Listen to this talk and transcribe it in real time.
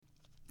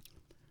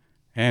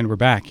And we're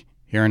back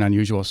here on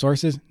Unusual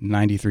Sources,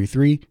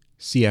 93.3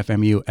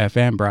 CFMU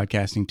FM,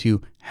 broadcasting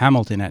to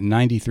Hamilton at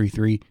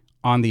 93.3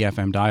 on the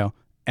FM dial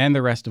and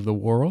the rest of the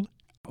world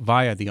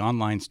via the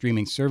online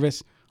streaming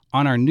service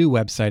on our new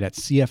website at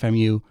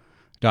cfmu.ca.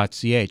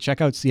 Check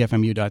out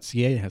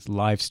cfmu.ca. It has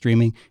live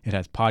streaming. It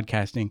has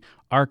podcasting,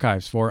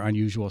 archives for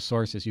Unusual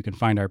Sources. You can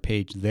find our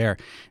page there.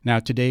 Now,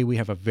 today we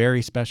have a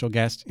very special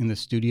guest in the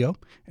studio,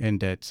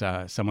 and it's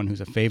someone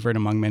who's a favorite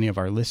among many of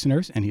our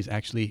listeners, and he's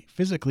actually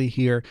physically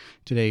here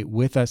today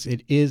with us.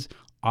 It is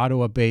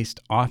Ottawa-based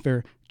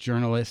author,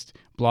 journalist,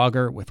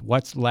 blogger with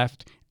What's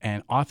Left,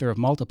 and author of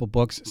multiple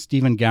books,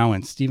 Stephen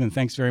Gowans. Stephen,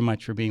 thanks very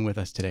much for being with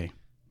us today.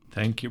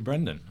 Thank you,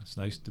 Brendan. It's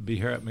nice to be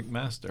here at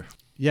McMaster.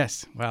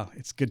 Yes, well,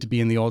 it's good to be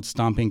in the old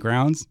stomping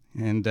grounds,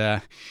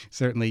 and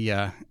certainly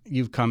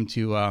you've come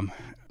to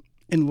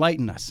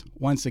enlighten us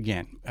once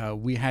again.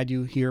 We had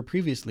you here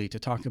previously to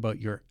talk about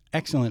your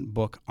excellent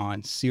book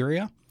on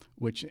Syria,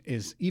 which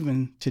is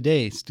even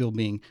today still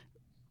being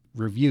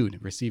reviewed,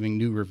 receiving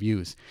new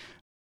reviews.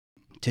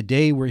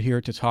 Today we're here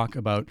to talk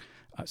about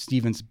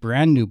Stephen's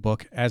brand new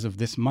book as of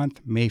this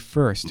month, May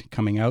 1st,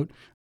 coming out,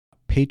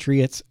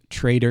 Patriots,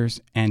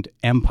 Traitors and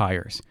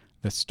Empires,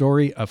 the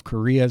story of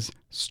Korea's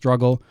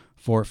struggle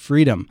for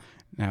freedom.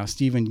 Now,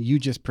 Stephen, you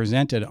just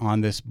presented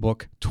on this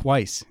book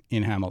twice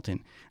in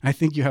Hamilton. I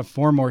think you have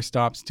 4 more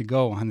stops to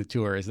go on the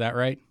tour. Is that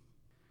right?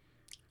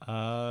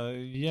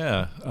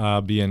 Yeah.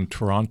 I'll be in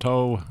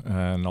Toronto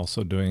and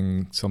also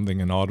doing something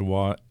in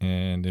Ottawa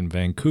and in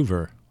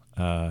Vancouver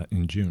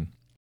in June.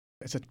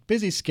 It's a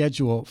busy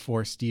schedule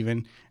for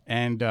Stephen,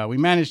 and we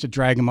managed to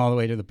drag him all the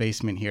way to the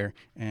basement here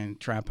and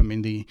trap him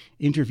in the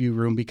interview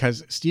room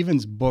because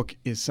Stephen's book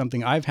is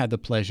something I've had the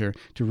pleasure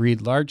to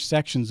read large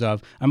sections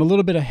of. I'm a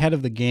little bit ahead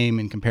of the game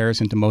in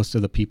comparison to most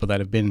of the people that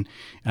have been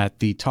at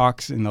the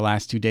talks in the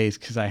last 2 days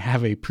because I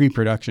have a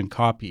pre-production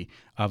copy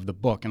of the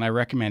book, and I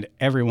recommend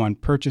everyone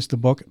purchase the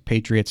book,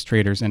 Patriots,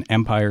 Traitors and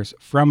Empires,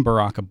 from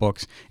Baraka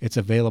Books. It's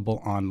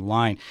available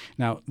online.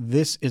 Now,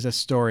 this is a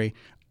story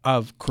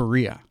of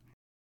Korea.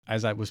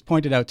 As I was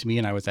pointed out to me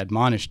and I was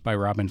admonished by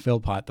Robin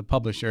Philpott, the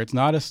publisher, it's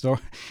not a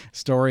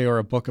story or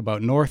a book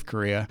about North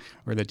Korea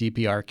or the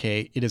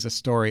DPRK. It is a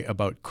story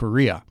about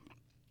Korea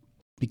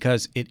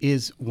because it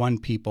is one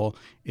people.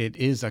 It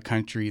is a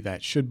country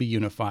that should be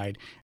unified.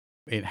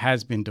 It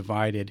has been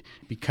divided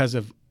because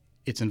of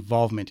its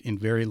involvement in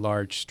very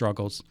large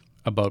struggles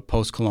about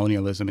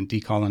post-colonialism and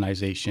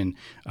decolonization,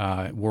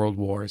 world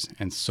wars,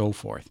 and so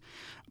forth.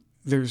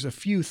 There's a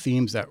few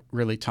themes that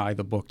really tie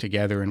the book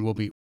together, and we'll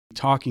be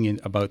talking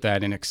about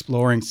that and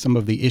exploring some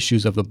of the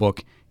issues of the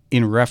book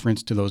in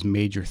reference to those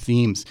major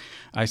themes.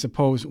 I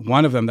suppose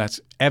one of them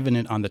that's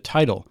evident on the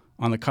title,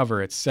 on the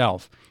cover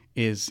itself,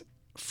 is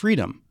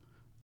freedom.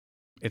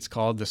 It's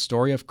called The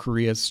Story of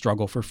Korea's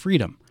Struggle for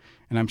Freedom.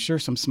 And I'm sure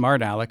some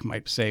smart aleck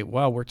might say,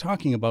 well, we're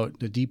talking about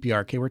the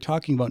DPRK, we're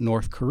talking about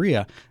North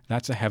Korea.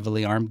 That's a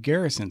heavily armed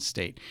garrison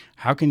state.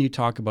 How can you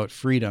talk about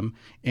freedom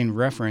in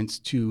reference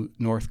to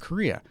North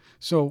Korea?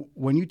 So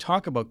when you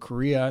talk about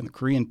Korea and the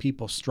Korean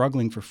people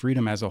struggling for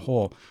freedom as a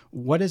whole,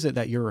 what is it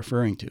that you're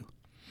referring to?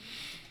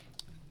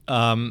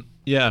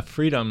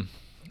 Freedom.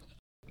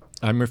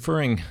 I'm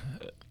referring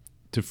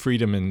to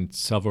freedom in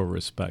several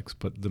respects,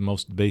 but the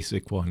most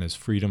basic one is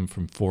freedom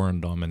from foreign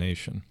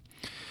domination.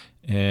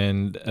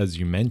 And as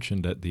you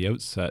mentioned at the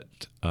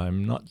outset,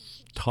 I'm not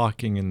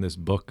talking in this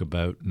book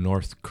about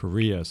North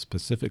Korea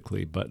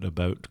specifically, but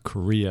about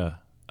Korea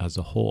as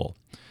a whole.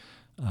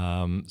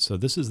 So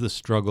this is the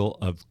struggle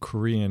of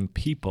Korean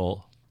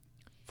people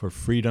for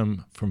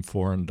freedom from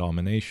foreign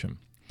domination.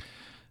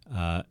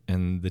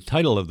 And the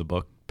title of the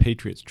book,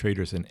 Patriots,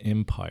 Traitors and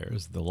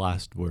Empires, the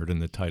last word in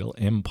the title,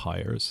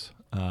 empires,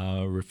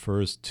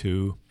 refers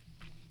to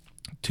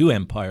 2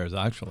 empires,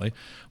 actually.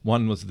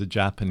 One was the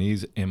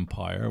Japanese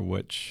Empire,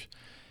 which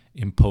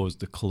imposed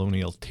the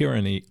colonial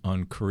tyranny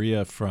on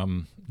Korea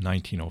from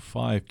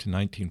 1905 to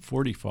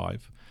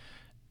 1945.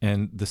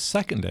 And the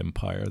second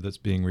empire that's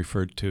being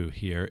referred to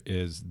here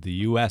is the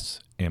U.S.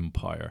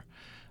 Empire,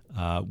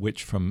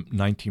 which from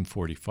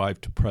 1945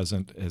 to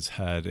present has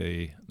had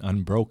an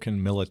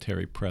unbroken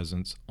military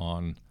presence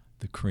on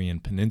the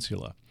Korean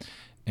peninsula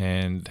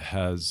and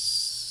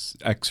has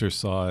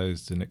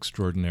exercised an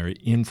extraordinary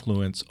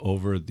influence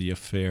over the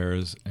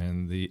affairs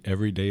and the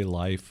everyday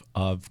life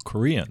of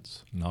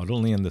Koreans, not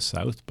only in the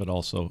South, but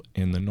also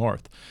in the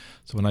North.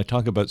 So when I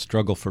talk about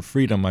struggle for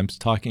freedom, I'm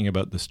talking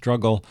about the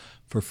struggle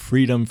for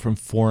freedom from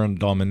foreign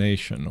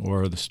domination,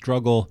 or the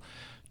struggle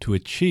to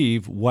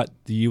achieve what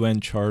the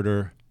UN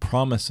Charter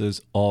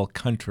promises all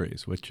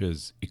countries, which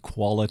is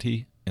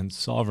equality and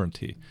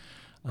sovereignty.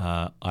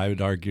 I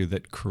would argue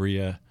that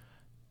Korea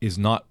is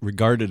not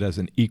regarded as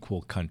an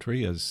equal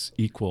country, as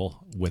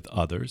equal with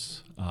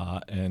others,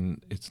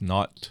 and it's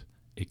not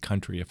a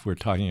country, if we're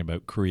talking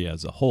about Korea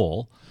as a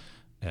whole,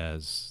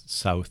 as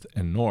South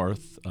and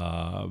North,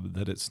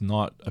 that it's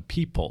not a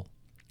people,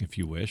 if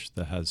you wish,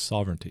 that has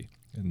sovereignty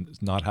and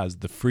not has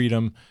the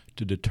freedom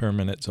to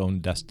determine its own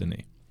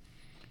destiny.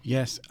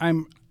 Yes,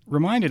 I'm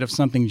reminded of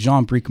something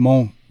Jean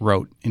Bricmont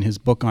wrote in his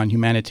book on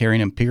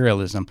humanitarian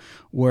imperialism,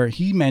 where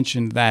he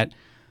mentioned that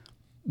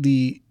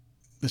the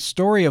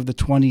story of the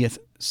 20th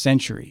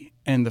century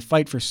and the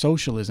fight for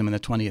socialism in the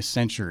 20th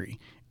century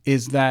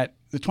is that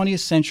the 20th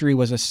century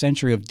was a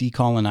century of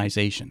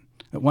decolonization.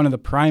 That one of the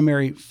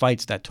primary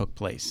fights that took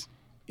place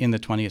in the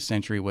 20th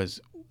century was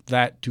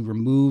that to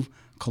remove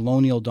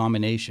colonial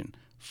domination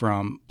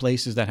from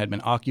places that had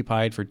been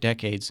occupied for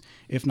decades,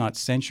 if not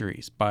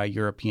centuries, by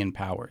European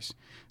powers.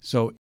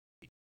 So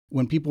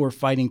when people were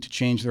fighting to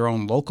change their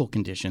own local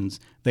conditions,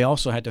 they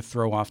also had to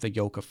throw off the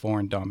yoke of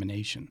foreign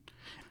domination.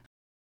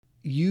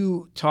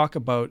 You talk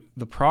about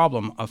the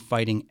problem of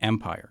fighting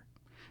empire,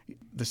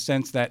 the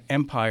sense that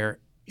empire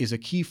is a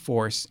key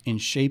force in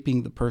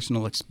shaping the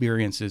personal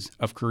experiences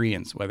of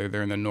Koreans, whether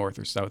they're in the north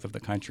or south of the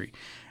country.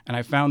 And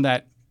I found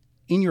that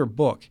in your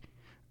book,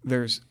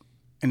 there's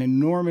an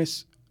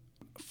enormous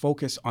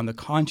focus on the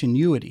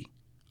continuity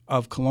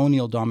of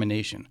colonial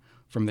domination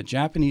from the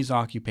Japanese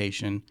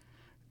occupation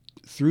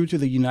through to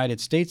the United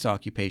States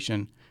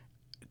occupation,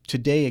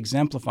 today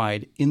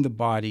exemplified in the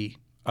body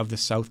of the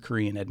South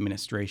Korean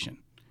administration,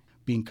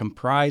 being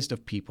comprised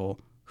of people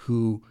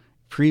who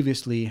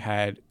previously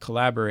had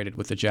collaborated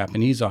with the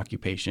Japanese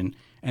occupation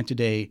and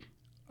today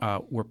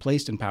were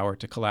placed in power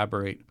to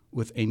collaborate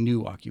with a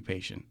new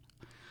occupation.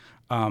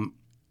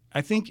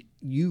 I think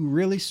you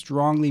really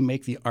strongly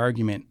make the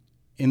argument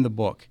in the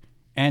book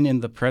and in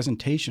the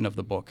presentation of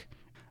the book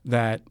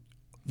that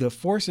the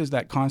forces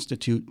that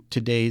constitute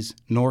today's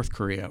North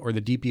Korea, or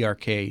the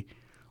DPRK,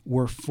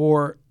 were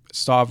for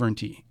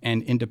sovereignty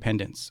and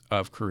independence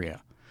of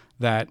Korea,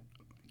 that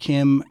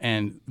Kim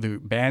and the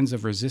bands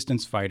of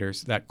resistance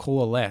fighters that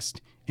coalesced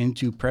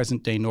into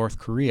present-day North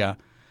Korea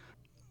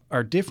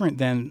are different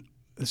than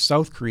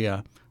South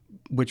Korea,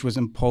 which was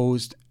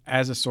imposed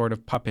as a sort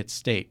of puppet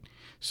state.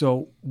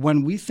 So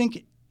when we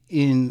think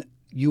in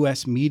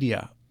U.S.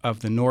 media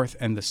of the North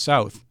and the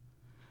South,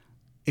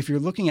 if you're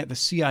looking at the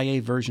CIA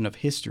version of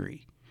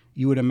history,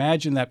 you would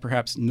imagine that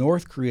perhaps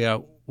North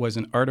Korea was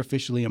an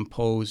artificially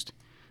imposed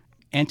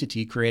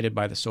entity created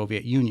by the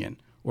Soviet Union,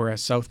 whereas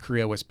South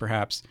Korea was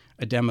perhaps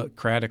a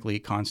democratically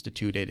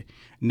constituted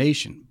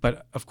nation.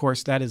 But of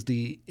course, that is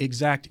the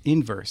exact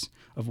inverse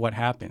of what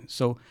happened.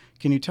 So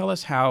can you tell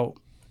us how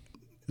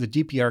the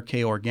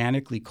DPRK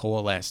organically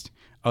coalesced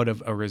out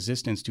of a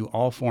resistance to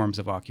all forms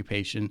of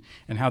occupation,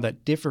 and how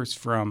that differs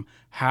from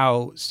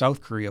how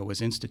South Korea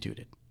was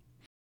instituted?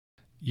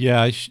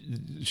 Yeah, I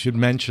should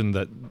mention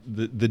that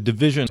the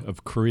division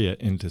of Korea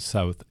into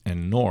South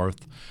and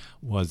North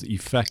was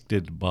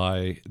effected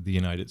by the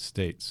United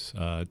States.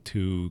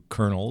 Two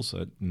colonels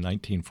at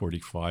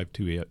 1945,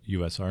 two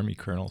U.S. Army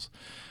colonels,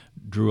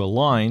 drew a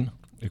line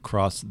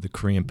across the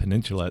Korean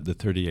Peninsula at the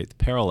 38th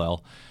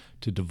parallel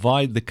to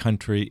divide the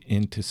country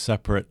into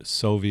separate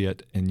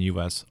Soviet and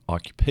U.S.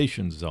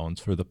 occupation zones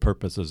for the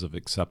purposes of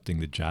accepting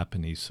the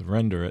Japanese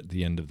surrender at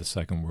the end of the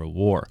Second World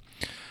War.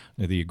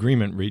 Now, the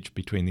agreement reached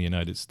between the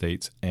United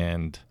States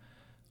and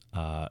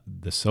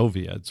the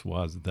Soviets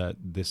was that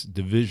this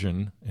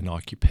division and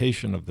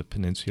occupation of the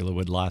peninsula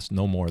would last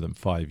no more than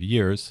 5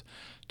 years,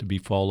 to be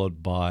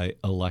followed by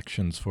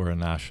elections for a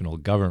national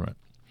government.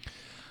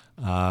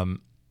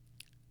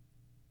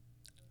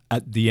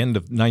 At the end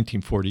of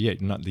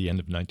 1948, not the end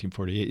of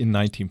 1948, in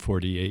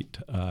 1948,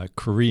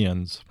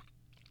 Koreans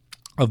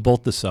of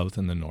both the South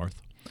and the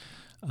North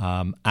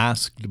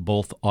asked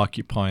both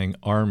occupying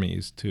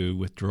armies to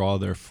withdraw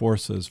their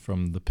forces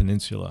from the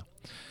peninsula.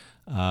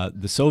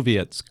 The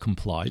Soviets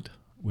complied,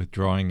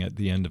 withdrawing at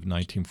the end of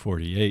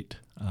 1948,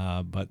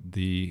 but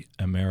the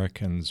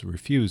Americans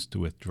refused to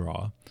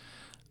withdraw.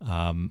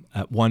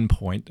 At one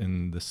point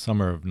in the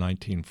summer of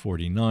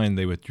 1949,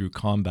 they withdrew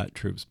combat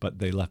troops, but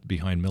they left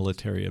behind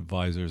military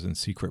advisors and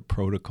secret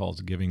protocols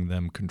giving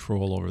them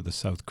control over the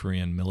South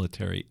Korean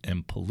military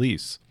and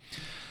police.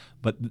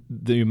 But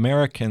the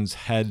Americans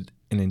had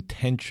an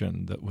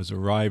intention that was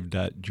arrived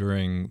at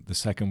during the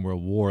Second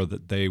World War,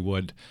 that they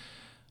would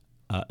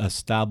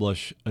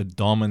establish a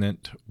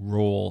dominant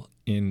role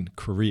in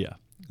Korea,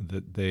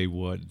 that they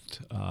would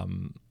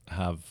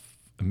have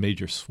a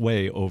major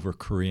sway over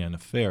Korean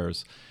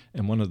affairs.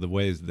 And one of the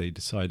ways they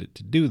decided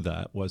to do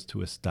that was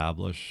to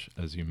establish,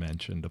 as you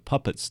mentioned, a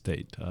puppet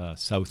state,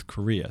 South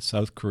Korea.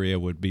 South Korea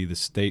would be the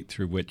state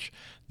through which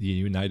the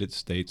United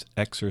States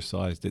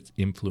exercised its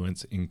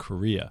influence in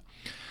Korea.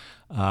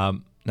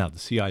 Now, the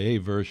CIA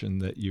version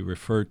that you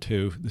referred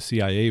to, the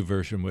CIA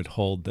version would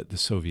hold that the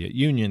Soviet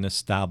Union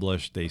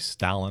established a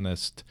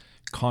Stalinist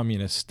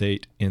communist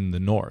state in the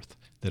North,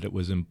 that it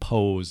was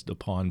imposed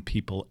upon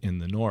people in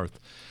the North.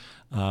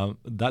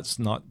 That's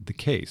not the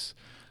case.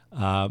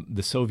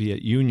 The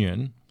Soviet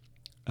Union,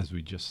 as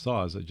we just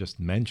saw, as I just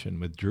mentioned,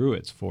 withdrew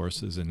its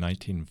forces in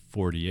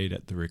 1948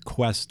 at the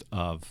request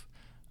of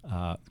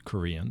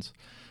Koreans.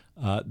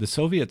 The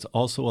Soviets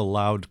also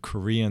allowed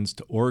Koreans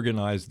to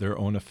organize their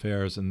own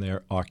affairs in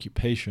their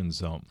occupation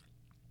zone.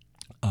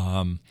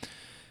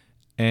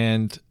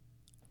 And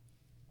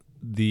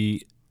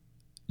the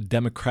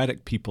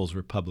Democratic People's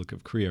Republic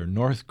of Korea, or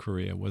North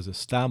Korea, was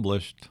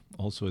established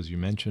also, as you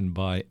mentioned,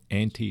 by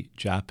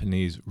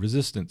anti-Japanese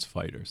resistance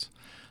fighters.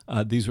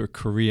 These were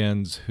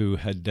Koreans who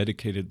had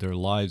dedicated their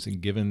lives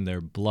and given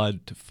their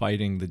blood to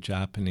fighting the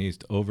Japanese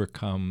to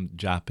overcome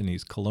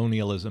Japanese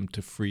colonialism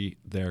to free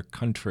their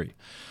country.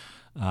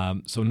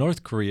 So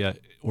North Korea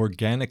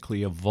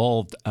organically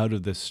evolved out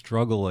of this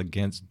struggle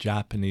against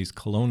Japanese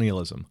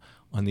colonialism.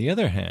 On the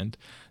other hand,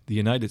 the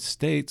United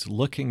States,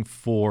 looking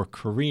for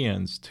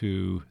Koreans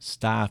to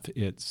staff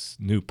its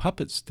new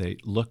puppet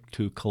state, looked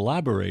to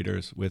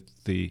collaborators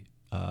with the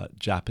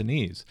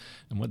Japanese.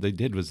 And what they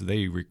did was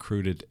they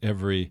recruited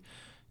every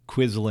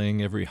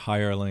quisling, every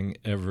hireling,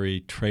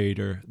 every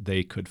traitor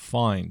they could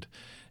find.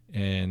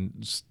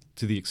 And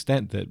to the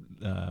extent that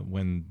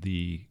when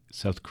the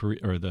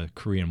the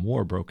Korean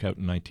War broke out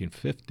in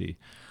 1950,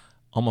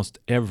 almost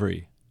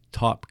every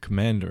top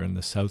commander in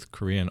the South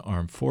Korean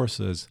armed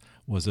forces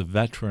was a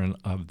veteran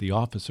of the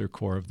officer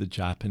corps of the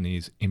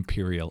Japanese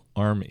Imperial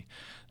Army.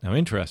 Now,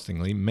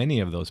 interestingly, many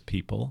of those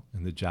people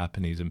in the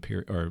Japanese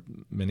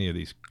many of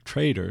these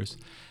traitors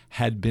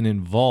had been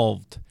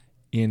involved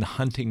in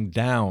hunting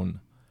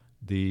down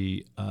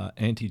the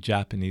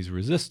anti-Japanese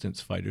resistance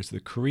fighters, the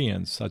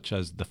Koreans, such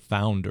as the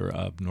founder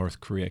of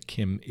North Korea,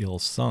 Kim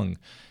Il-sung.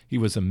 He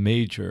was a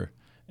major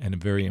and a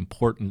very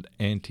important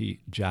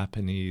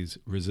anti-Japanese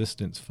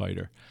resistance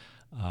fighter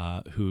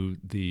who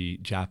the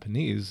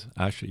Japanese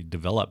actually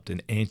developed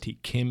an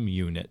anti-Kim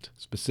unit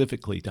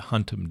specifically to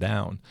hunt him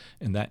down.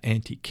 And that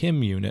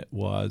anti-Kim unit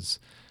was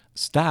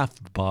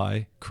staffed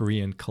by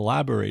Korean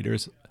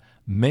collaborators,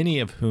 many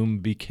of whom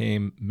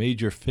became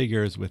major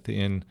figures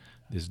within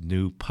this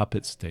new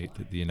puppet state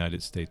that the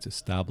United States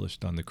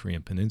established on the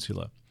Korean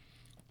Peninsula.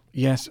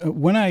 Yes.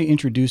 When I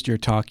introduced your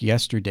talk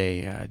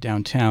yesterday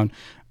downtown,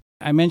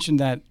 I mentioned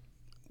that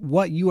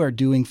what you are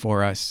doing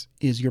for us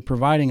is you're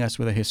providing us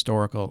with a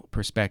historical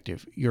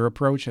perspective. Your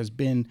approach has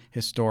been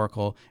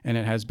historical, and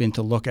it has been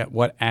to look at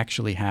what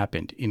actually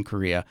happened in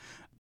Korea.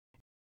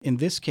 In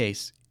this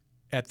case,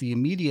 at the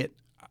immediate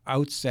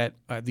outset,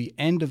 the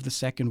end of the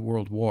Second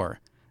World War,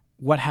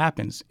 what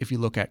happens if you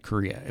look at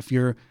Korea? If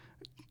you're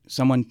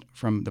someone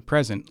from the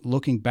present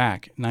looking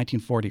back,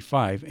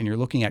 1945, and you're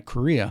looking at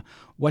Korea,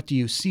 what do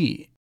you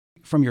see?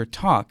 From your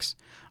talks,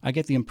 I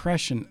get the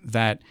impression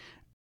that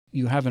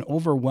you have an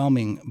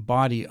overwhelming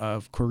body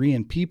of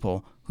Korean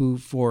people who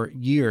for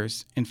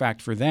years, in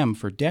fact for them,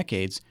 for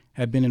decades,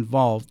 have been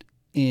involved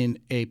in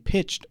a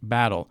pitched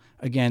battle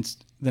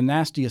against the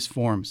nastiest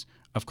forms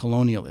of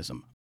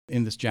colonialism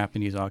in this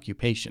Japanese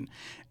occupation.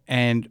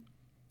 And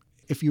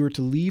if you were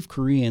to leave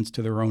Koreans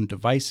to their own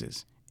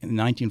devices in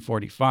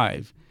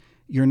 1945,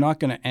 you're not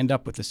going to end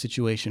up with the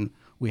situation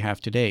we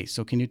have today.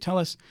 So can you tell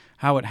us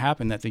how it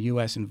happened that the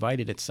U.S.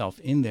 invited itself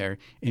in there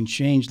and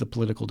changed the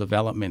political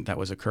development that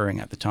was occurring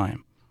at the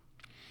time?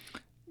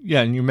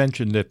 Yeah, and you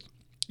mentioned that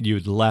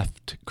you'd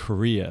left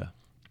Korea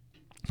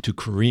to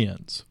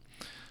Koreans.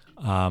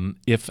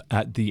 If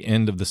at the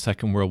end of the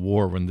Second World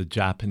War, when the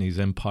Japanese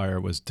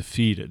Empire was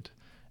defeated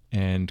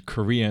and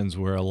Koreans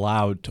were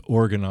allowed to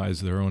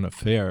organize their own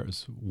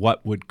affairs,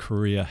 what would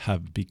Korea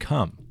have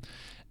become?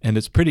 And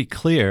it's pretty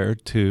clear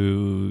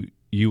to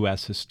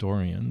U.S.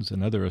 historians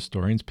and other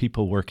historians,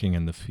 people working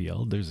in the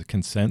field, there's a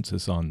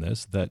consensus on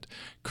this, that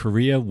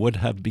Korea would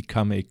have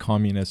become a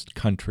communist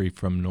country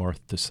from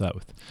north to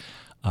south.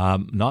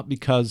 Not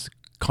because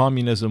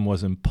communism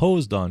was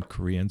imposed on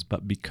Koreans,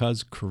 but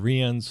because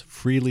Koreans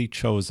freely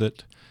chose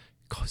it,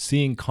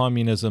 seeing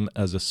communism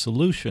as a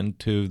solution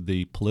to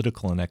the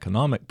political and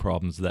economic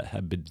problems that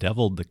had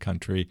bedeviled the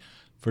country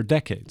for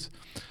decades.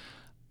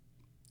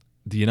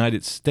 The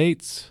United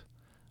States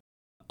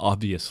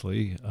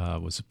obviously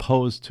was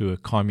opposed to a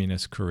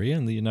communist Korea,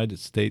 and the United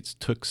States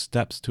took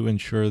steps to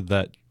ensure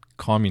that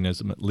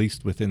communism, at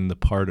least within the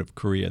part of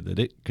Korea that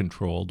it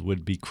controlled,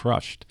 would be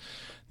crushed.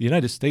 The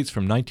United States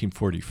from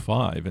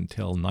 1945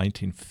 until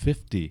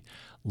 1950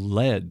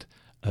 led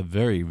a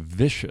very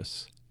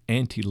vicious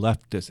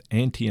anti-leftist,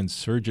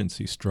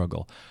 anti-insurgency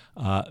struggle.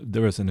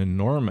 There was an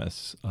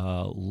enormous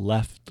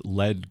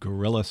left-led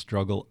guerrilla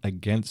struggle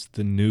against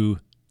the new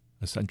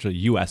essentially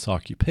U.S.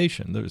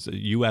 occupation. There was a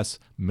U.S.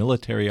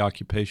 military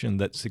occupation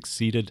that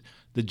succeeded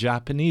the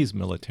Japanese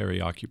military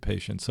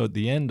occupation. So at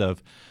the end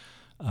of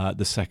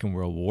the Second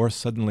World War,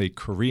 suddenly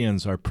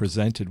Koreans are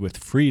presented with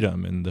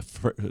freedom in the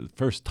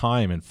first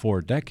time in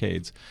 4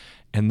 decades.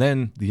 And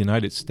then the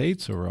United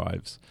States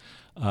arrives.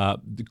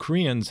 The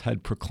Koreans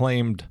had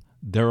proclaimed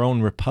their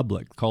own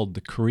republic called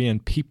the Korean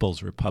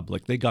People's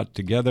Republic. They got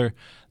together,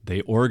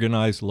 they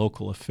organized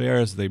local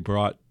affairs, they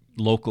brought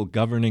local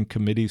governing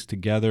committees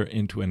together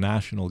into a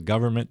national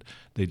government.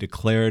 They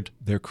declared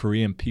their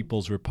Korean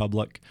People's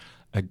Republic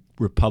a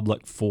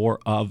republic for,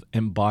 of,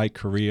 and by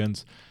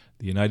Koreans.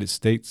 The United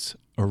States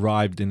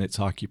arrived in its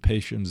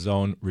occupation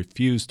zone,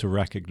 refused to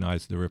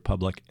recognize the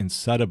republic, and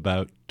set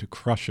about to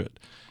crush it,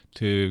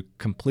 to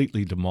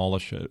completely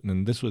demolish it.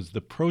 And this was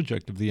the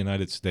project of the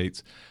United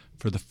States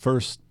for the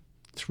first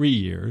 3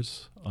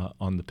 years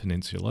on the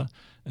peninsula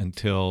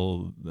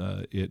until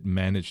it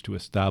managed to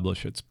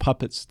establish its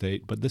puppet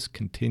state. But this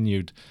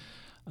continued,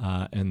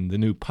 and the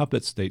new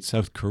puppet state,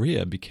 South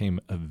Korea, became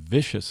a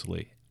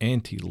viciously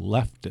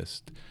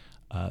anti-leftist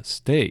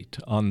state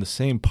on the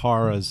same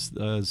par as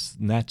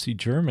Nazi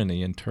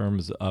Germany in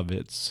terms of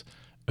its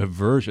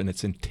aversion,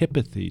 its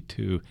antipathy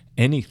to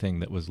anything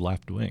that was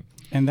left-wing.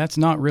 And that's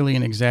not really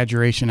an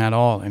exaggeration at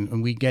all.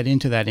 And we get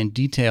into that in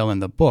detail in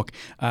the book.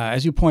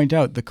 As you point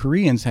out, the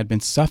Koreans had been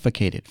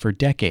suffocated for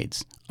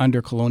decades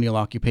under colonial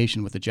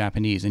occupation with the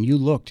Japanese. And you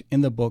looked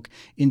in the book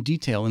in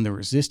detail in the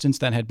resistance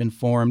that had been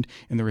formed,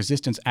 in the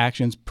resistance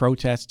actions,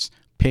 protests,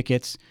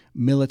 pickets,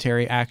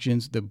 military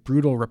actions, the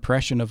brutal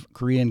repression of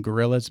Korean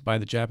guerrillas by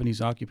the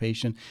Japanese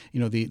occupation,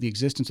 the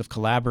existence of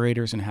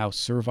collaborators and how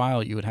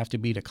servile you would have to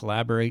be to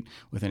collaborate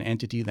with an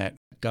entity that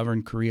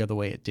governed Korea the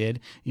way it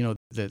did.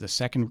 The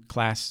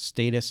second-class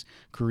status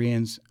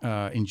Koreans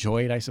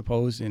enjoyed, I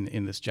suppose,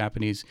 in this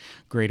Japanese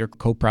greater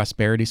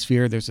co-prosperity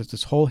sphere. There's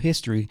this whole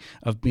history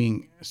of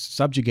being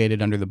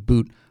subjugated under the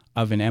boot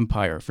of an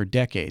empire for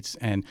decades,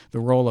 and the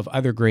role of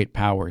other great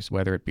powers,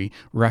 whether it be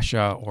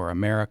Russia or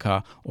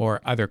America or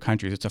other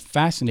countries. It's a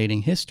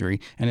fascinating history,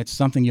 and it's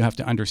something you have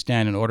to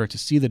understand in order to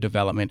see the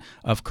development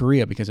of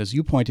Korea, because as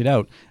you pointed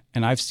out,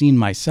 and I've seen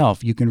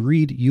myself, you can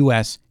read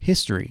U.S.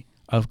 history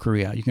of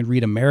Korea. You can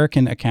read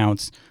American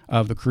accounts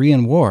of the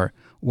Korean War,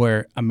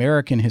 where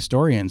American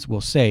historians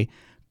will say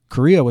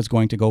Korea was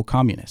going to go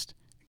communist.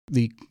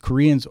 The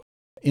Koreans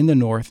in the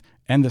North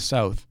and the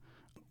South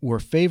were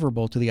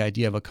favorable to the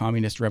idea of a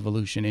communist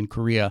revolution in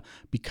Korea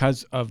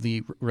because of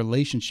the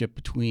relationship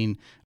between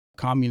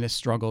communist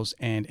struggles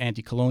and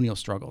anti-colonial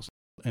struggles,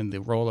 and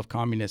the role of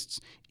communists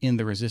in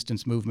the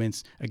resistance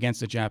movements against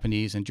the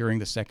Japanese and during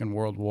the Second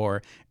World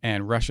War,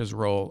 and Russia's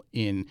role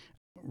in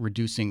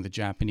reducing the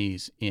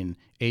Japanese in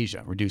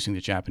Asia, reducing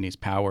the Japanese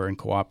power and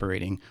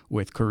cooperating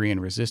with Korean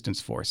resistance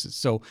forces.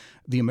 So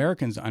the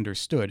Americans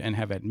understood and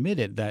have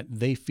admitted that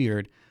they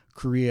feared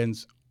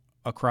Koreans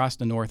across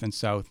the North and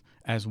South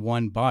as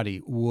one body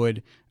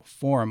would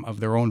form of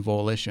their own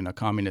volition a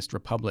communist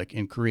republic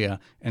in Korea,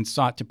 and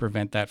sought to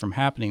prevent that from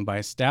happening by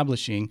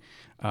establishing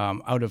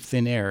out of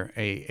thin air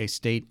a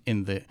state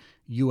in the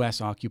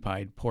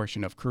U.S.-occupied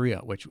portion of Korea,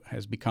 which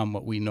has become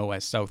what we know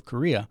as South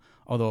Korea,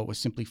 although it was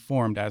simply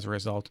formed as a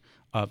result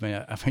of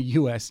a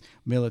U.S.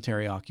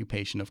 military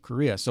occupation of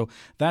Korea. So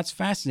that's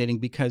fascinating,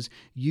 because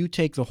you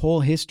take the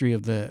whole history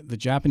of the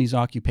Japanese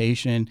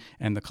occupation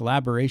and the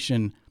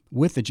collaboration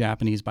with the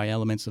Japanese by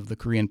elements of the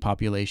Korean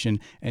population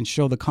and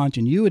show the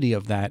continuity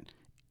of that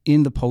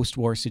in the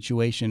post-war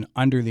situation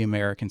under the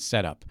American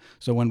setup.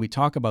 So when we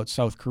talk about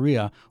South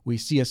Korea, we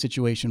see a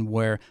situation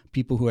where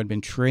people who had been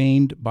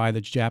trained by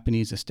the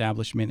Japanese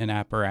establishment and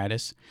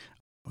apparatus,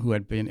 who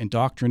had been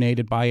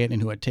indoctrinated by it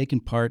and who had taken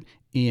part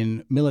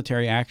in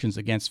military actions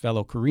against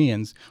fellow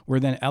Koreans, were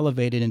then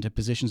elevated into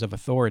positions of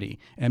authority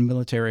and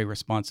military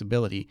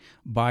responsibility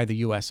by the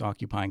U.S.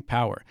 occupying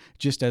power,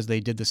 just as they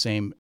did the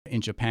same in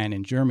Japan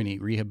and Germany,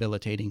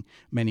 rehabilitating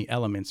many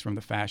elements from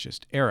the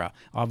fascist era.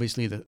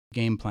 Obviously, the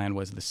game plan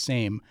was the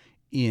same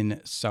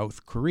in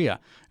South Korea.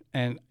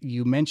 And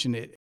you mentioned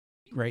it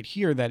right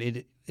here that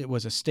it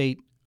was a state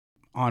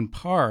on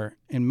par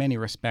in many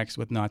respects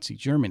with Nazi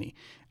Germany.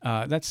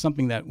 That's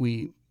something that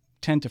we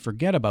tend to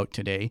forget about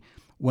today.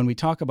 When we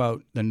talk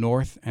about the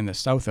North and the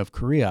South of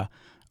Korea,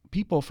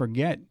 people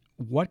forget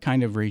what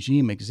kind of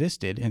regime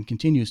existed and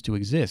continues to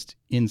exist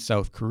in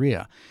South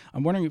Korea.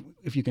 I'm wondering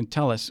if you can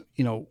tell us,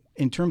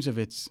 in terms of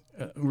its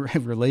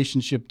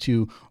relationship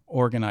to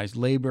organized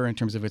labor, in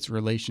terms of its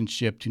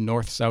relationship to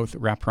North-South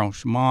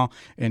rapprochement,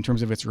 in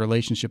terms of its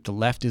relationship to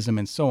leftism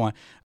and so on,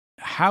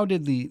 how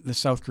did the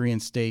South Korean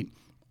state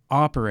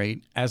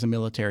operate as a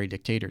military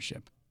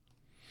dictatorship?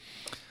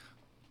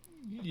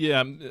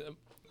 Yeah,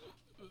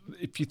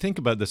 if you think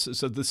about this,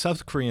 so the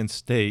South Korean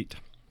state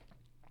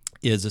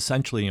is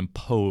essentially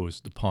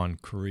imposed upon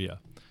Korea.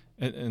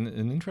 And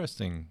an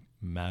interesting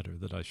matter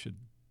that I should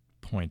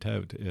point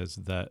out is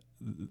that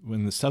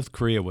when the South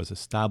Korea was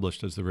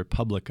established as the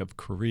Republic of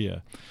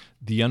Korea,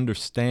 the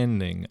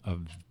understanding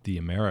of the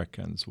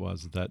Americans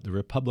was that the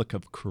Republic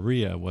of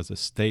Korea was a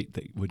state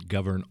that would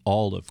govern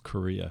all of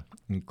Korea,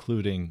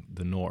 including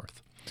the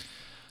North.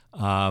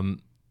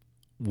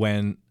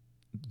 When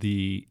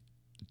the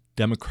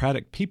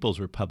Democratic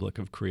People's Republic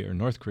of Korea, or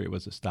North Korea,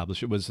 was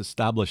established, it was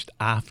established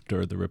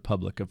after the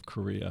Republic of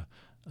Korea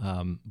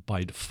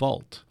by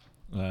default.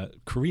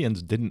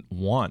 Koreans didn't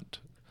want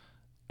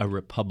a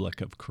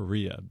Republic of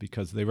Korea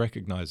because they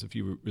recognized if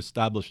you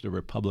established a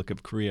Republic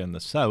of Korea in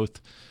the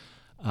South,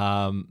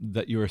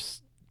 that you were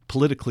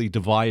politically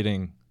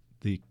dividing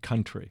the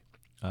country.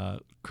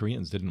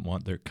 Koreans didn't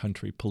want their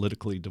country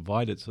politically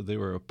divided, so they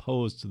were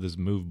opposed to this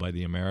move by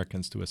the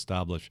Americans to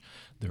establish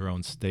their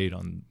own state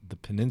on the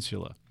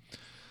peninsula.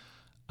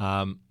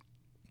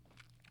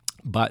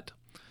 But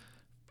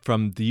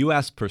from the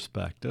U.S.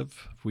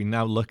 perspective, if we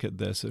now look at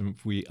this and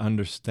if we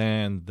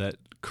understand that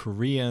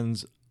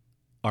Koreans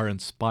are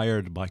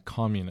inspired by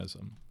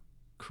communism,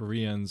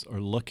 Koreans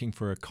are looking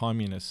for a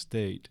communist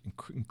state,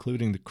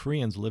 including the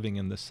Koreans living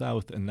in the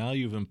South, and now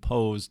you've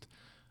imposed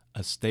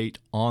a state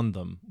on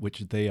them which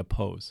they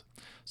oppose.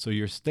 So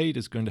your state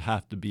is going to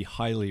have to be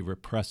highly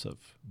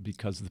repressive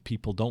because the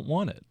people don't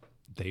want it.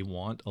 They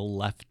want a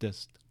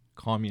leftist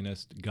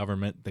communist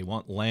government. They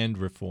want land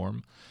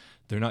reform.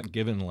 They're not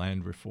given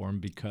land reform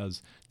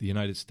because the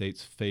United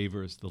States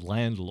favors the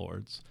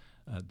landlords.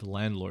 The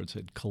landlords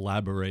had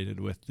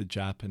collaborated with the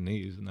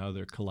Japanese, and now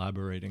they're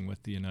collaborating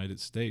with the United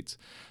States.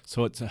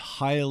 So it's a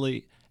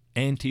highly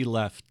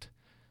anti-left,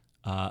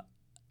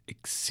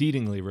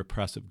 exceedingly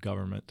repressive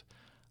government.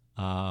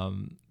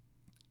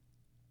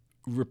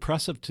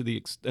 Repressive to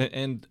the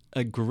and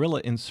a guerrilla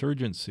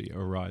insurgency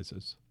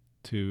arises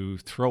to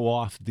throw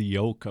off the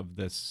yoke of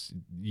this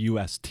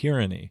U.S.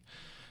 tyranny.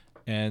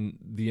 And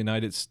the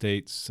United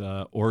States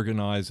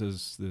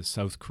organizes the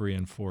South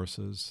Korean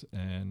forces,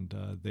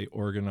 and they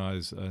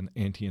organize an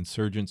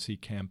anti-insurgency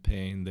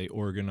campaign. They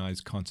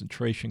organize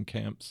concentration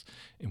camps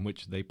in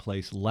which they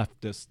place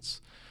leftists,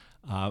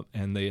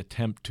 and they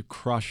attempt to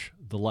crush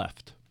the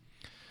left.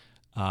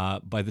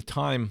 By the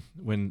time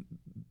when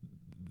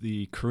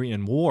the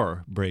Korean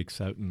War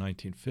breaks out in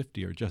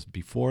 1950, or just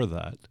before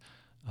that,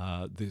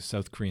 the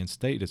South Korean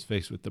state is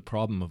faced with the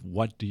problem of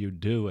what do you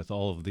do with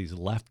all of these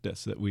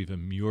leftists that we've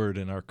immured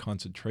in our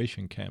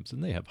concentration camps?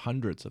 And they have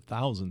hundreds of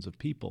thousands of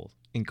people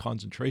in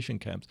concentration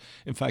camps.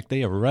 In fact,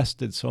 they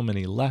arrested so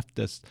many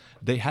leftists,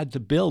 they had to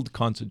build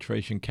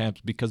concentration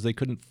camps because they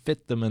couldn't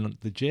fit them in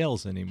the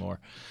jails anymore.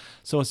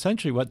 So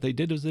essentially what they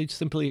did was they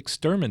simply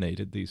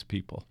exterminated these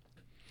people.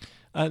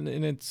 And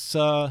it's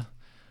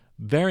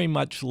very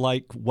much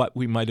like what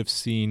we might have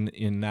seen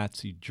in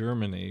Nazi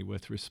Germany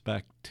with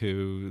respect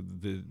to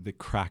the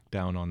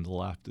crackdown on the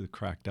left, the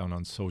crackdown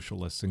on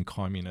socialists and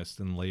communists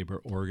and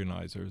labor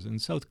organizers. In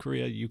South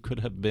Korea, you could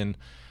have been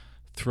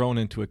thrown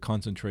into a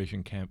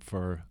concentration camp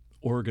for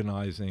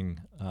organizing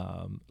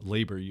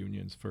labor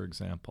unions, for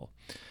example.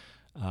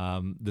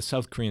 The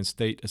South Korean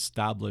state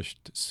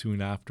established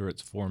soon after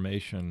its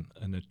formation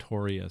a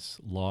notorious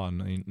law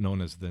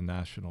known as the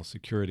National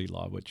Security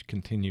Law, which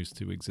continues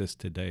to exist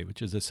today,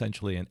 which is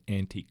essentially an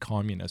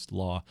anti-communist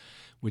law,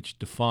 which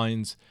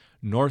defines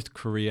North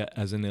Korea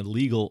as an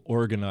illegal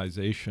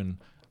organization,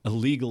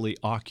 illegally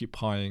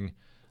occupying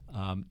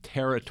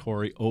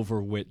territory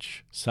over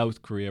which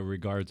South Korea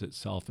regards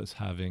itself as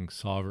having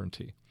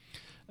sovereignty.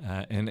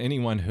 And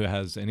anyone who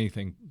has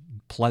anything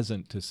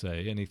pleasant to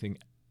say, anything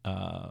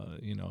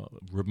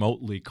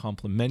remotely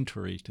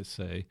complimentary to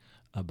say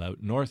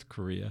about North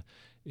Korea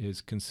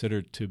is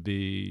considered to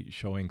be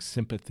showing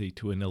sympathy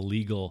to an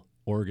illegal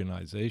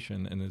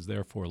organization and is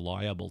therefore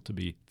liable to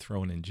be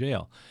thrown in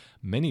jail.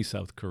 Many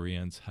South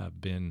Koreans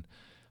have been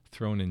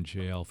thrown in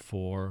jail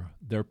for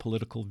their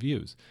political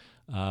views.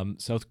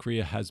 South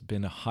Korea has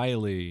been a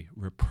highly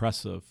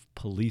repressive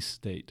police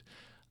state.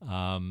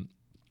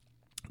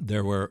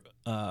 There were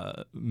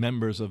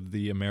members of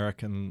the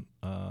American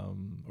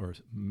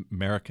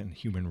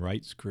human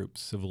rights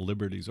groups, civil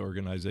liberties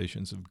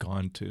organizations have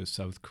gone to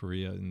South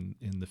Korea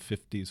in the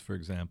 50s, for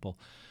example,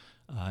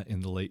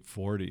 in the late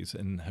 40s,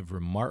 and have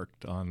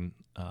remarked on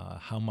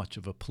how much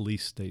of a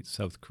police state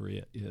South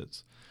Korea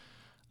is.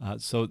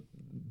 So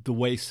the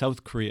way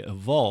South Korea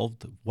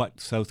evolved,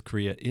 what South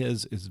Korea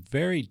is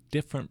very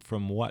different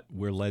from what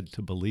we're led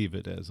to believe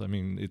it is. I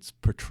mean, it's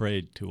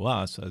portrayed to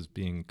us as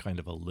being kind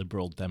of a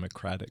liberal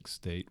democratic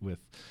state with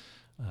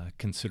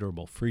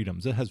considerable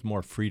freedoms. It has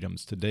more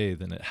freedoms today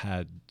than it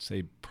had,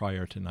 say,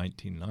 prior to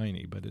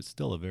 1990, but it's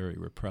still a very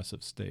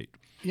repressive state.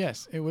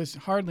 Yes, it was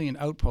hardly an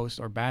outpost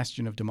or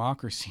bastion of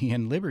democracy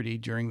and liberty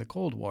during the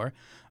Cold War.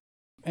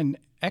 And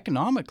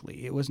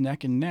economically, it was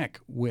neck and neck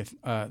with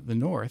the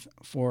North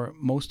for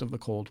most of the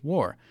Cold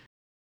War.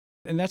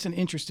 And that's an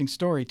interesting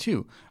story,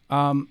 too.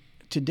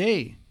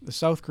 Today, the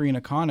South Korean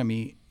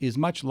economy is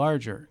much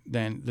larger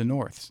than the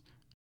North's.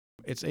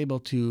 It's able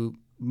to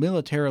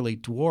militarily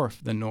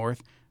dwarf the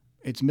North.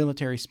 Its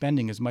military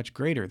spending is much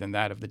greater than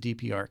that of the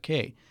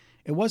DPRK.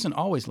 It wasn't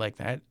always like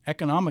that.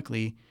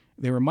 Economically,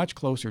 they were much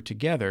closer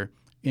together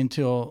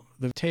until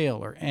the tail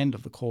or end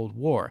of the Cold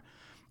War.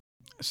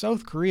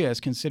 South Korea is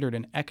considered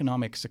an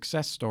economic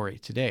success story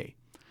today.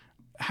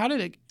 How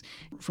did it,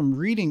 from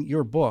reading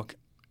your book,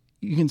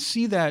 you can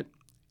see that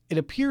it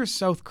appears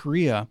South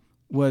Korea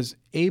was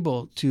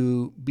able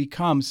to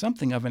become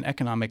something of an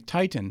economic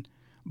titan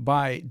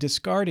by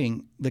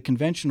discarding the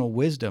conventional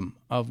wisdom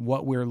of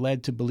what we're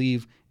led to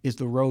believe is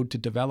the road to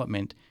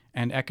development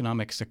and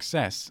economic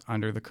success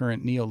under the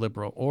current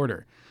neoliberal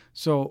order.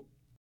 So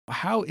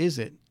how is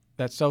it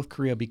that South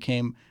Korea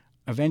became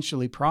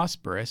eventually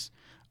prosperous?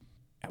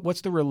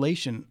 What's the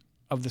relation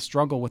of the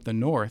struggle with the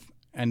North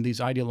and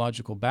these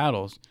ideological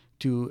battles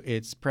to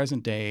its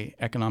present-day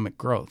economic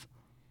growth?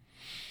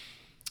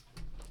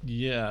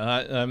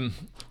 Yeah,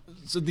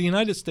 so the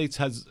United States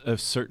has a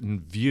certain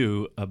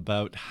view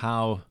about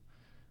how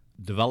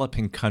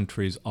developing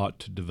countries ought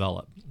to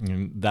develop.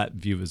 And that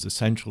view is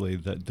essentially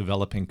that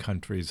developing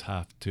countries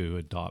have to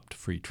adopt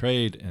free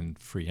trade and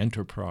free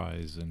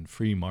enterprise and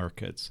free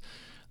markets.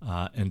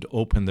 and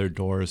open their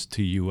doors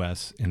to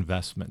U.S.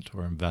 investment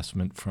or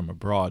investment from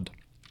abroad.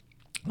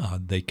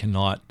 They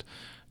cannot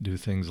do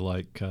things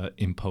like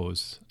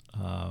impose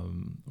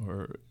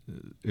or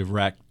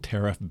erect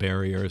tariff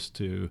barriers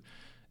to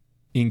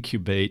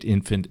incubate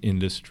infant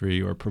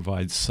industry or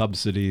provide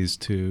subsidies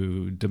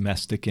to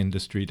domestic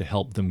industry to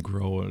help them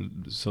grow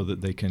so that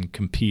they can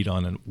compete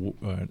on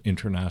an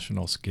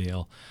international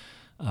scale.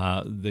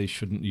 They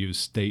shouldn't use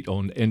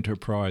state-owned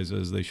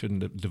enterprises. They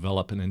shouldn't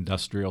develop an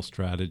industrial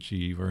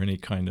strategy or any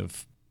kind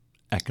of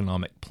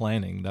economic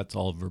planning. That's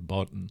all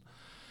verboten.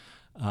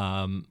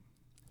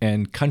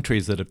 And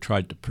countries that have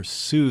tried to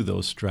pursue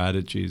those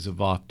strategies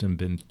have often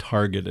been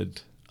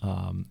targeted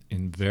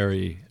in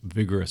very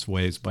vigorous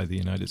ways by the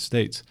United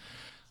States.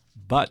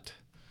 But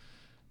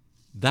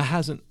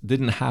that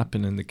didn't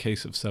happen in the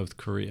case of South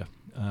Korea.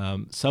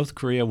 South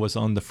Korea was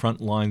on the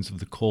front lines of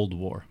the Cold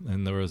War,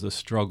 and there was a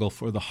struggle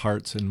for the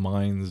hearts and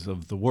minds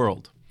of the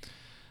world.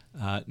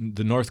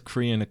 The North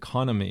Korean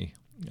economy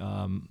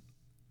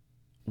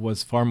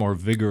was far more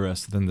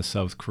vigorous than the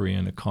South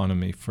Korean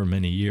economy for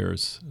many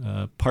years,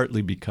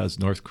 partly because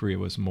North Korea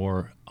was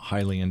more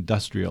highly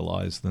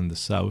industrialized than the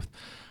South,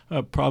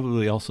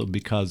 probably also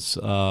because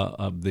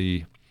of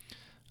the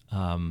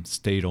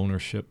state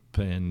ownership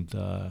and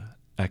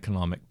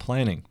economic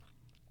planning.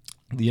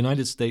 The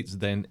United States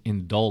then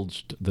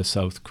indulged the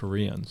South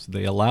Koreans.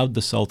 They allowed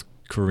the South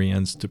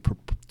Koreans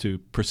to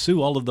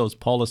pursue all of those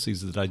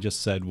policies that I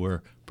just said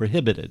were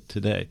prohibited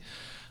today.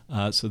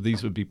 So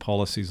these would be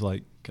policies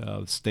like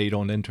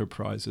state-owned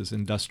enterprises,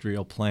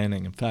 industrial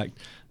planning. In fact,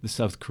 the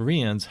South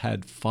Koreans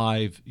had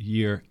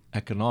 5-year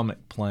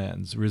economic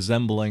plans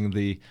resembling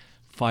the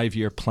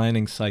 5-year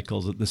planning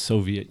cycles that the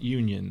Soviet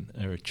Union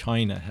or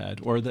China had,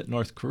 or that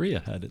North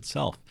Korea had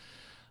itself.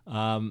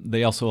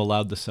 They also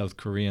allowed the South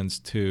Koreans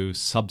to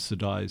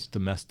subsidize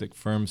domestic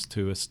firms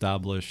to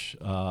establish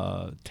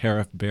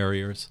tariff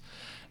barriers,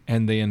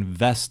 and they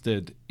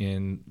invested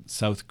in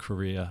South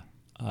Korea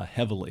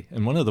heavily.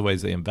 And one of the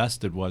ways they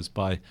invested was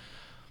by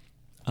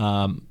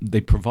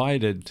they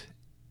provided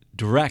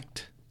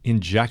direct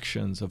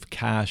injections of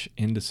cash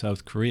into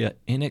South Korea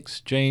in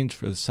exchange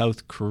for the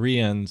South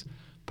Koreans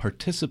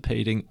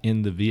participating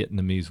in the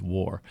Vietnamese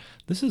War.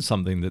 This is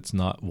something that's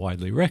not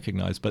widely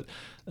recognized, but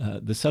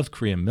the South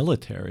Korean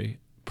military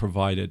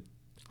provided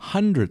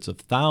hundreds of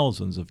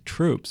thousands of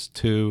troops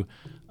to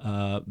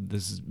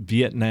this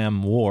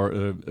Vietnam War,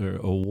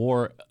 a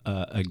war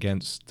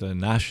against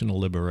national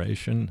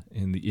liberation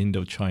in the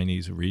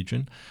Indo-Chinese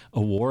region,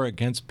 a war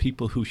against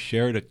people who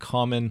shared a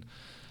common,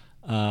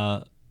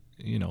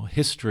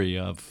 history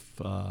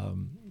of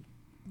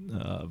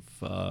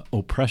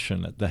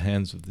oppression at the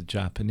hands of the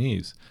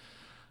Japanese.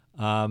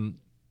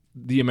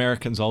 The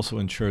Americans also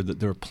ensured that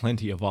there were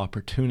plenty of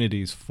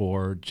opportunities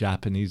for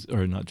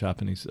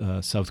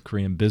South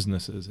Korean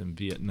businesses in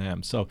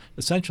Vietnam. So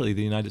essentially,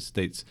 the United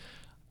States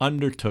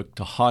undertook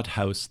to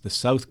hothouse the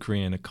South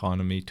Korean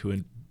economy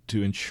to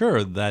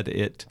ensure that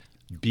it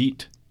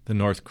beat the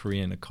North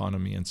Korean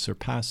economy and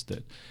surpassed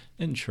it.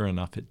 And sure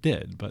enough, it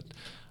did. But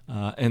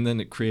and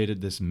then it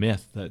created this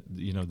myth that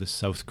the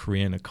South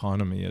Korean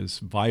economy is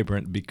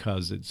vibrant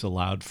because it's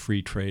allowed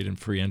free trade and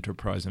free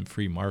enterprise and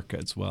free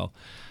markets. Well,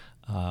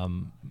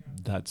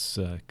 that's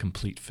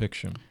complete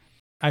fiction.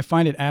 I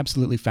find it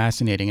absolutely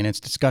fascinating, and it's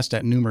discussed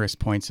at numerous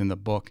points in the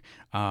book.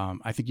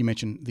 I think you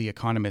mentioned the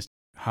economist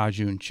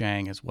Ha-Joon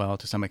Chang as well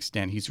to some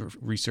extent. He's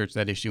researched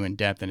that issue in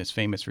depth and is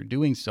famous for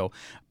doing so.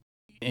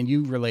 And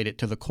you relate it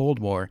to the Cold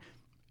War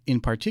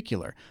in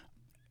particular.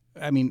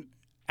 I mean,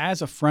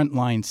 as a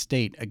frontline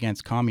state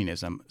against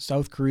communism,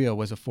 South Korea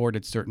was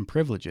afforded certain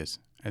privileges,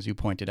 as you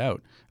pointed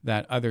out,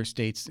 that other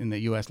states in the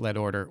U.S.-led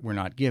order were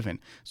not given.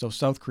 So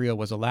South Korea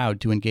was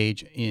allowed to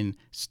engage in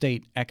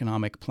state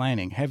economic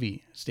planning,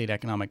 heavy state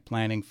economic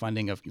planning,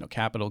 funding of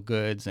capital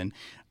goods, and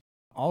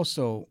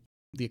also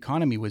the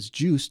economy was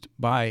juiced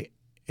by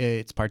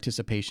its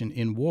participation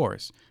in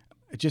wars,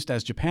 just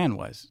as Japan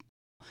was.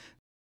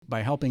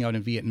 By helping out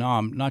in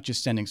Vietnam, not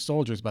just sending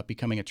soldiers, but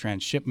becoming a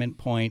transshipment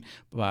point,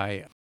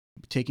 by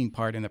taking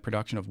part in the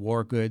production of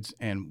war goods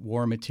and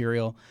war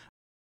material.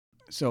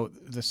 So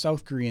the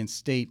South Korean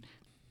state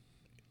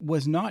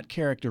was not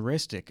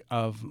characteristic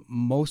of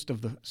most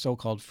of the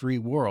so-called free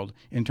world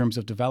in terms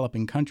of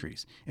developing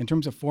countries. In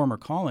terms of former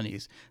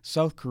colonies,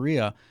 South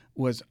Korea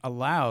was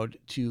allowed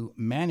to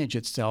manage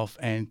itself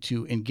and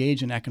to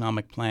engage in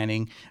economic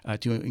planning,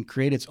 to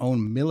create its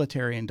own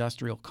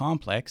military-industrial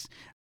complex.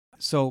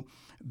 So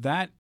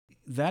that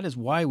is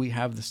why we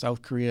have the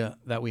South Korea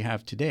that we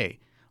have today.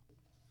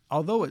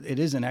 Although it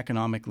is an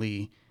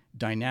economically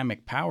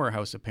dynamic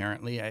powerhouse,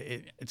 apparently,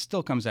 it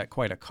still comes at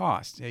quite a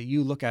cost.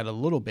 You look at it a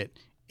little bit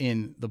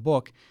in the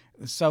book,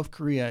 South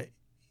Korea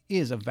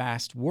is a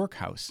vast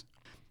workhouse.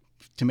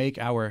 To make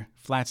our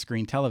flat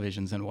screen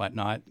televisions and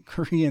whatnot,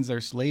 Koreans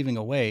are slaving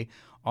away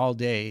all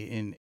day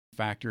in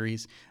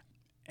factories,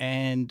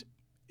 and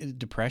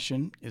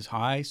depression is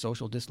high,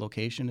 social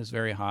dislocation is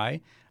very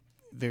high.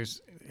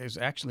 There's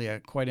actually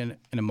quite an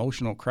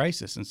emotional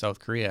crisis in South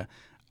Korea,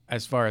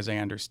 as far as I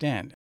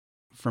understand,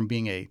 from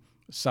being a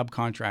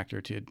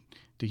subcontractor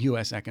to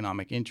U.S.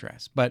 economic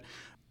interests. But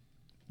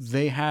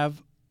they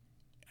have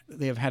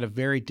had a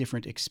very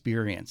different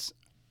experience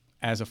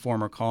as a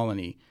former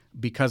colony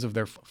because of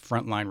their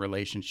frontline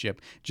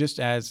relationship, just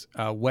as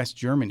West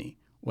Germany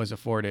was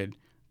afforded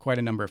quite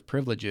a number of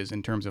privileges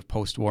in terms of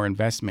post-war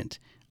investment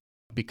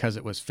because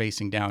it was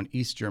facing down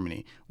East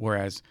Germany,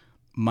 whereas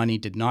money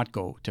did not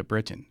go to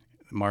Britain.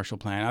 The Marshall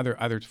Plan,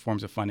 other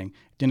forms of funding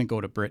didn't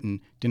go to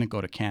Britain, didn't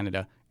go to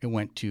Canada. It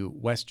went to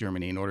West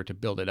Germany in order to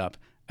build it up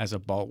as a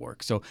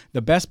bulwark. So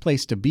the best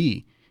place to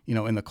be,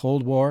 in the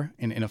Cold War,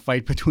 in a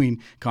fight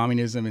between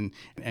communism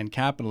and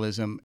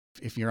capitalism,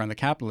 if you're on the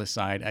capitalist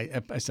side,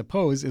 I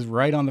suppose, is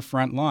right on the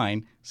front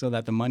line so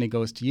that the money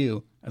goes to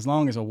you. As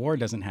long as a war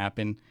doesn't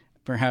happen,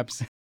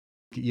 perhaps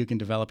you can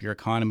develop your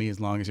economy as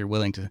long as you're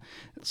willing to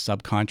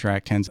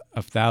subcontract tens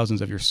of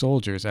thousands of your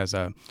soldiers as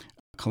a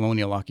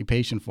colonial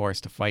occupation force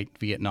to fight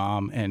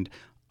Vietnam and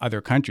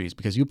other countries.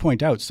 Because you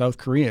point out South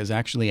Korea is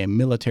actually a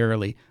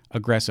militarily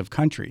aggressive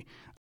country.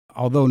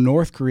 Although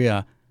North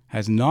Korea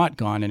has not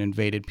gone and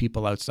invaded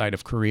people outside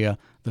of Korea,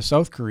 the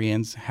South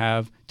Koreans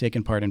have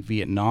taken part in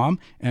Vietnam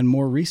and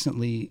more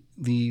recently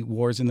the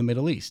wars in the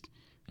Middle East.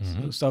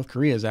 Mm-hmm. So South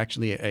Korea is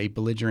actually a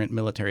belligerent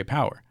military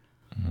power.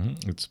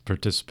 Mm-hmm. It's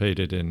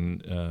participated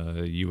in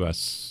the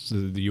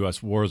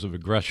U.S. wars of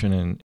aggression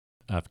in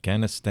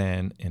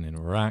Afghanistan and in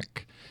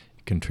Iraq.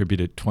 It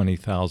contributed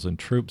 20,000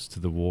 troops to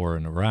the war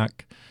in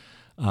Iraq.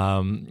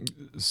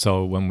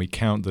 So when we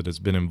count that it's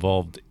been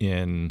involved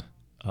in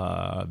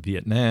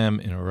Vietnam,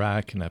 in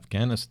Iraq, and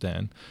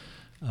Afghanistan,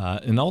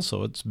 and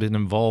also it's been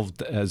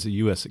involved as a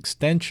U.S.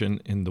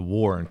 extension in the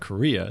war in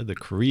Korea, the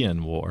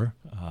Korean War,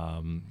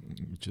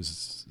 which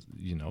is,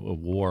 a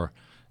war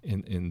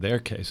in their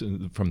case,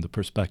 from the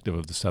perspective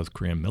of the South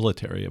Korean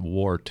military, a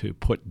war to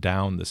put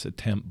down this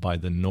attempt by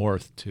the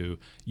North to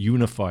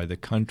unify the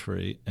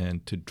country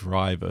and to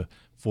drive a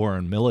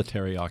foreign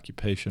military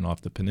occupation off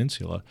the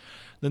peninsula.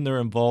 Then they're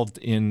involved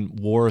in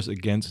wars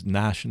against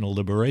national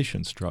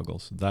liberation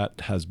struggles.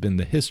 That has been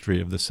the history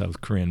of the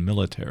South Korean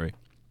military.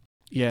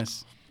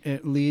 Yes,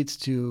 it leads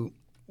to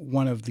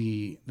one of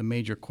the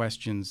major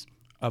questions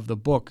of the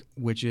book,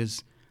 which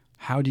is,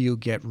 how do you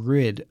get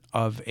rid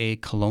of a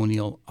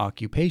colonial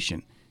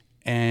occupation?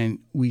 And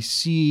we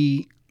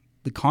see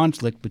the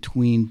conflict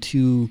between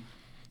two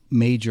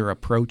major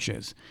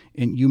approaches.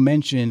 And you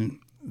mentioned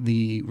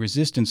the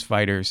resistance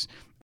fighters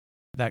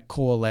that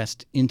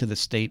coalesced into the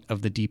state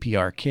of the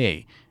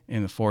DPRK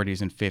in the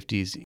 40s and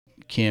 50s.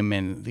 Kim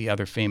and the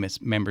other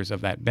famous members of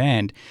that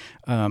band,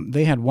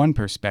 they had one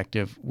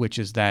perspective, which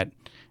is that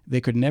they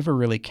could never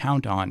really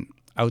count on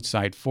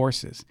outside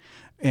forces.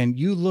 And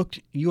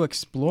you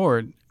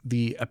explored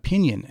the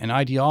opinion and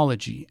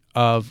ideology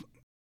of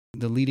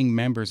the leading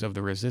members of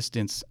the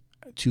resistance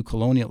to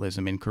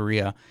colonialism in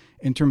Korea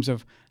in terms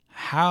of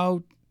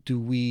how do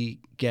we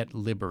get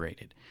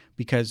liberated?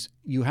 Because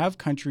you have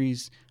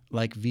countries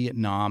like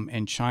Vietnam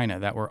and China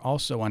that were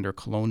also under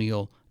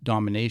colonial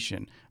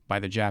domination by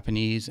the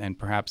Japanese and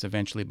perhaps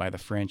eventually by the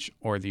French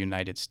or the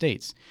United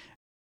States.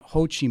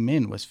 Ho Chi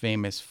Minh was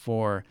famous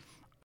for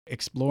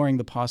exploring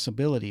the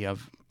possibility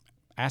of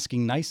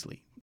asking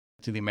nicely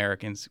to the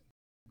Americans,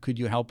 could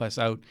you help us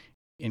out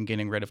in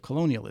getting rid of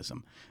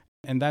colonialism?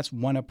 And that's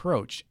one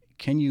approach.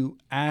 Can you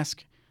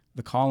ask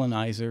the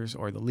colonizers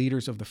or the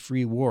leaders of the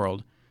free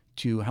world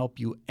to help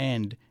you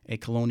end a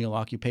colonial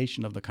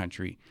occupation of the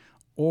country?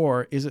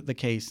 Or is it the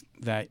case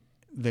that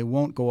they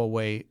won't go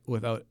away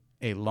without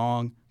a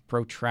long,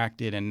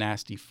 protracted, and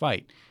nasty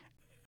fight?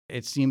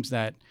 It seems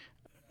that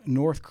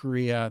North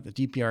Korea, the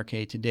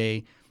DPRK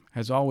today,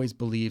 has always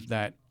believed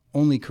that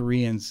only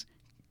Koreans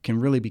can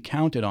really be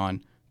counted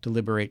on to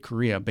liberate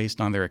Korea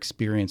based on their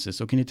experiences.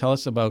 So can you tell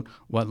us about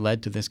what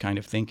led to this kind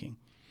of thinking?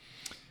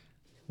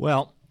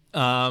 Well,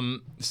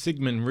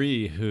 Syngman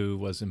Rhee, who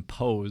was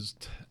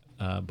imposed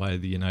by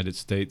the United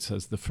States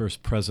as the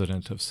first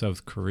president of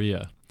South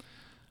Korea,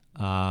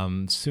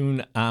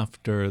 soon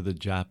after the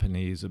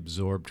Japanese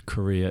absorbed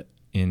Korea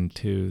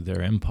into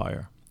their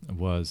empire,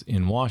 was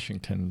in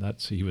Washington.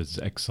 He was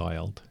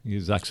exiled. He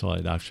was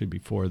exiled actually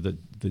before the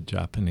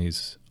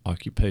Japanese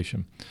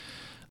occupation.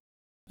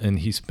 And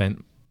he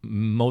spent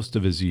most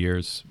of his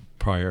years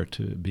prior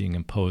to being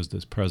imposed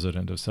as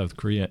president of South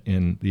Korea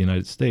in the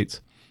United States.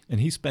 And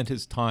he spent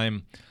his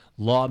time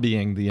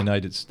lobbying the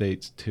United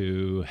States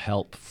to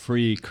help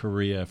free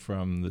Korea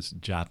from this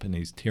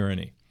Japanese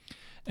tyranny.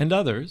 And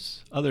other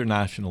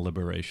national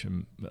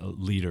liberation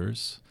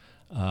leaders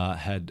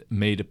had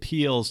made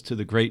appeals to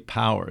the great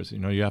powers.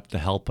 You have to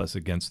help us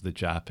against the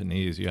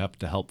Japanese. You have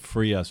to help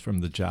free us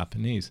from the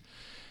Japanese.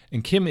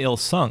 And Kim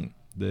Il-sung,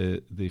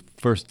 the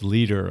first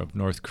leader of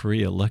North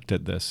Korea, looked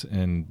at this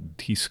and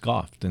he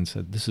scoffed and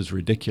said, this is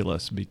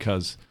ridiculous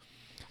because,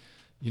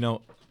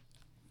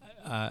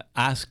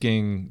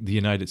 asking the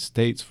United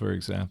States, for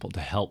example,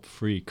 to help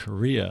free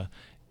Korea,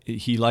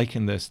 he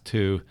likened this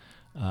to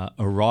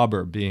a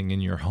robber being in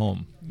your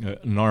home.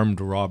 An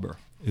armed robber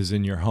is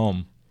in your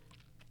home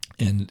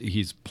and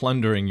he's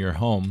plundering your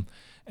home,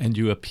 and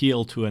you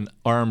appeal to an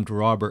armed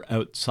robber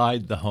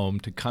outside the home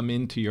to come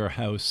into your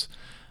house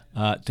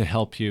to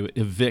help you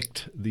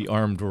evict the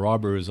armed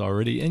robber who's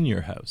already in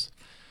your house.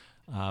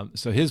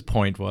 So his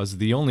point was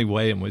the only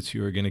way in which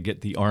you were going to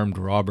get the armed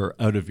robber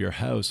out of your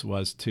house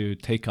was to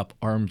take up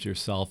arms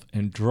yourself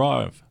and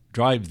drive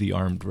the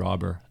armed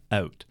robber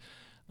out.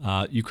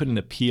 You couldn't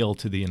appeal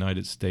to the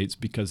United States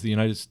because the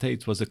United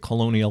States was a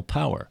colonial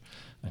power.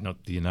 I know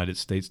the United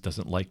States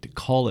doesn't like to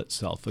call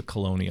itself a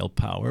colonial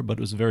power, but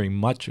it was very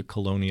much a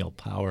colonial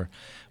power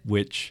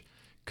which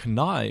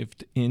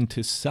connived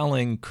into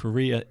selling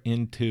Korea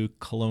into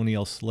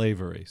colonial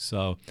slavery.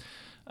 So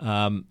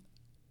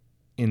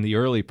in the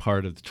early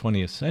part of the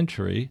 20th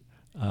century,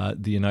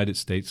 the United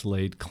States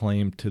laid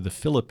claim to the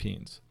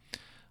Philippines.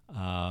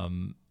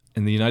 And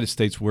the United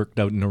States worked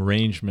out an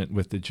arrangement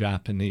with the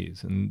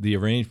Japanese. And the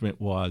arrangement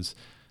was,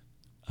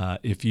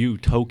 if you,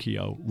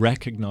 Tokyo,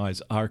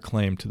 recognize our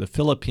claim to the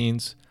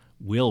Philippines,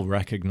 we'll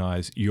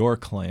recognize your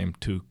claim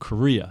to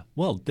Korea.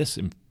 Well, this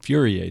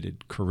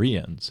infuriated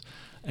Koreans.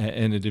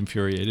 And it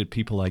infuriated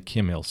people like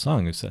Kim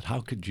Il-sung, who said,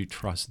 how could you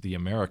trust the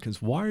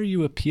Americans? Why are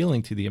you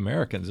appealing to the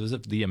Americans as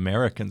if the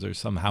Americans are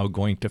somehow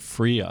going to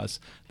free us?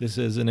 This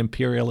is an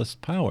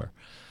imperialist power.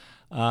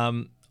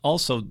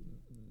 Also,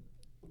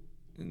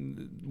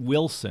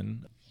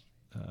 Wilson,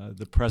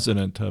 the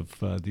president of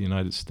the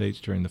United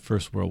States during the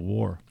First World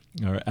War,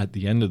 or at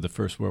the end of the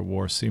First World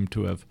War, seemed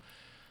to have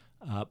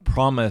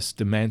promised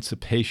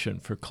emancipation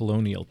for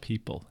colonial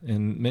people.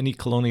 And many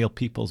colonial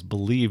peoples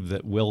believed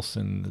that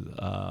Wilson,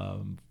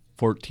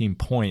 14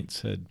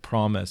 points, had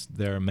promised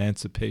their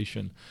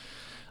emancipation.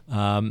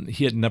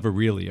 He had never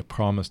really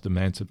promised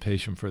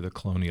emancipation for the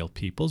colonial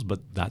peoples,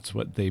 but that's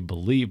what they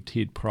believed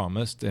he'd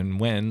promised. And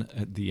when,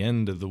 at the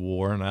end of the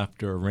war and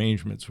after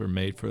arrangements were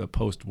made for the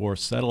post-war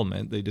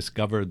settlement, they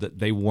discovered that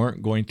they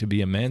weren't going to be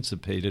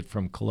emancipated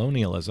from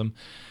colonialism,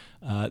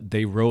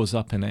 they rose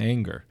up in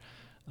anger.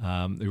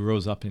 They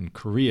rose up in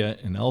Korea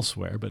and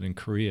elsewhere, but in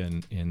Korea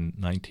in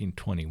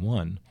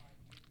 1921,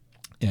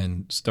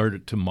 and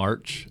started to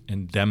march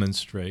and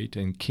demonstrate.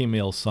 And Kim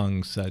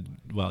Il-sung said,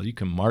 well, you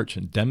can march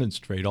and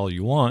demonstrate all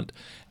you want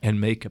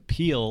and make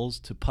appeals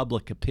to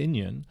public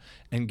opinion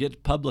and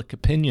get public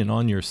opinion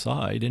on your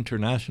side,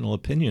 international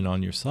opinion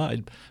on your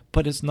side,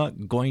 but it's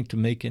not going to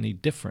make any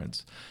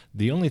difference.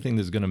 The only thing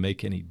that's going to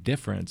make any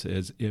difference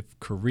is if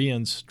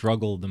Koreans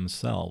struggle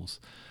themselves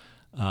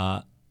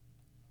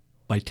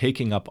by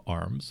taking up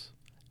arms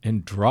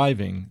and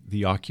driving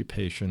the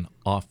occupation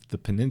off the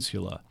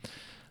peninsula.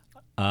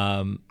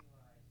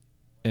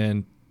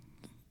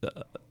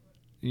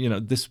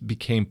 This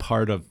became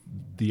part of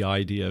the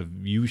idea of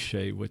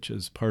Yushe, which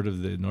is part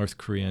of the North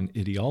Korean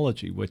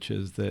ideology, which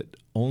is that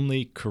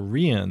only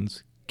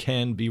Koreans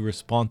can be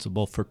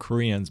responsible for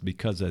Koreans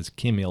because, as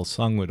Kim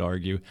Il-sung would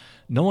argue,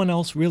 no one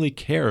else really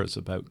cares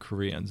about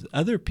Koreans.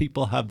 Other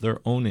people have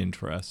their own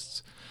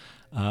interests.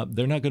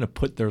 They're not going to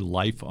put their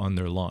life on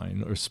their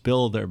line or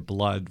spill their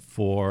blood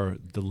for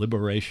the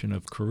liberation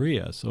of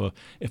Korea. So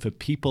if a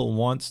people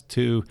wants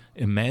to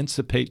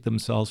emancipate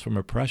themselves from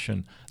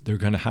oppression, they're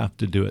going to have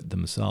to do it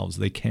themselves.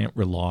 They can't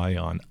rely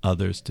on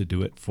others to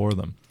do it for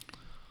them.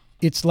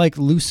 It's like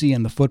Lucy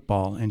and the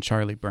football and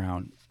Charlie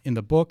Brown. In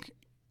the book,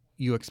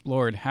 you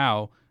explored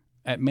how,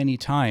 at many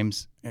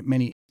times, at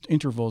many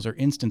intervals or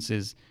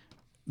instances,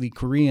 the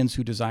Koreans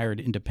who desired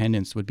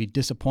independence would be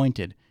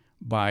disappointed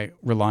by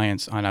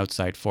reliance on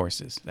outside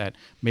forces, that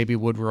maybe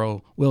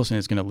Woodrow Wilson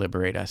is going to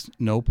liberate us.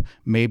 Nope.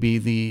 Maybe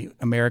the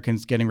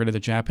Americans getting rid of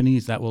the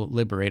Japanese, that will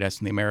liberate us.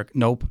 And the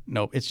nope.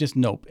 It's just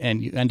nope.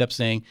 And you end up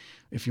saying,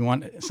 if you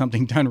want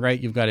something done right,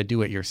 you've got to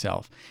do it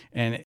yourself.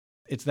 And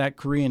it's that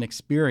Korean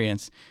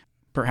experience,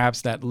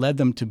 perhaps, that led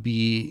them to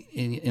be,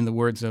 in the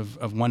words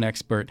of one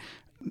expert,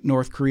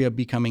 North Korea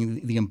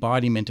becoming the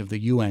embodiment of the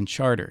UN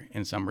Charter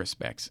in some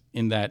respects,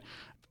 in that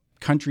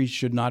countries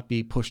should not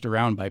be pushed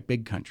around by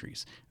big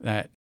countries,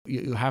 that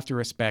you have to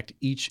respect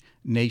each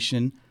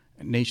nation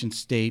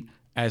state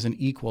as an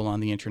equal on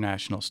the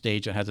international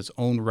stage that has its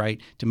own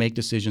right to make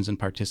decisions and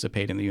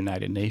participate in the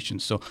United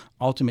Nations. So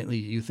ultimately,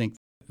 you think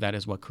that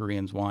is what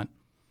Koreans want?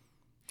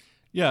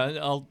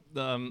 Yeah,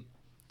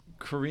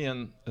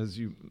 Korean, as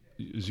you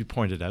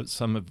pointed out,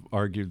 some have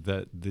argued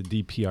that the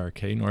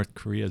DPRK, North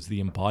Korea, is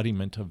the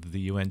embodiment of the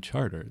UN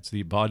Charter. It's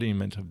the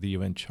embodiment of the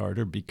UN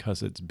Charter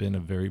because it's been a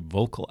very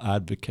vocal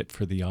advocate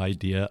for the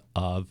idea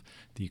of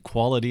the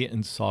equality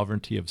and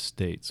sovereignty of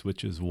states,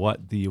 which is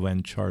what the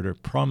UN Charter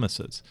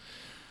promises.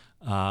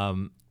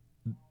 The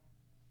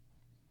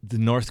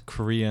North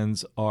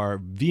Koreans are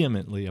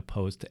vehemently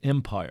opposed to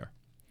empire.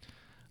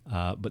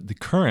 But the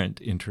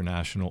current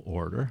international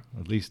order,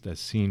 at least as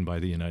seen by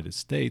the United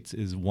States,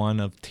 is one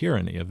of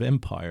tyranny, of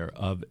empire,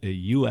 of a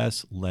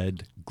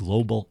U.S.-led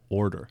global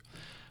order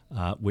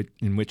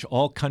in which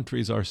all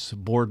countries are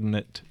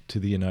subordinate to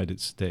the United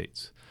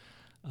States.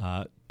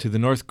 To the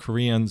North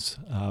Koreans,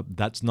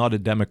 that's not a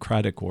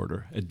democratic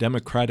order. A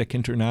democratic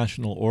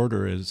international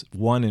order is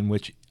one in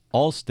which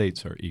all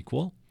states are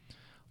equal,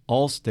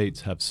 all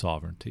states have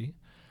sovereignty,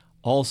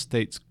 all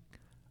states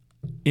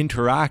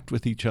interact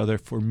with each other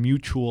for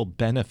mutual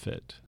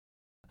benefit.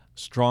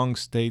 Strong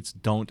states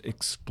don't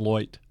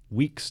exploit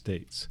weak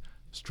states.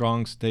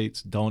 Strong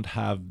states don't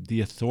have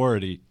the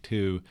authority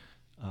to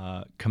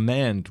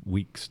command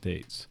weak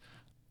states.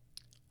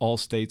 All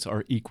states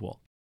are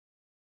equal.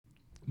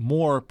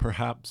 More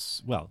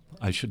perhaps, well,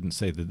 I shouldn't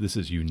say that this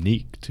is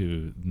unique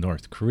to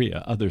North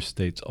Korea. Other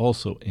states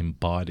also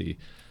embody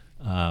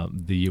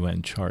the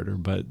UN Charter,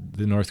 but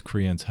the North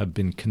Koreans have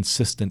been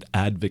consistent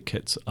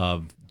advocates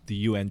of the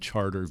UN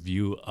Charter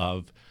view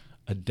of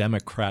a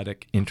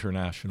democratic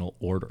international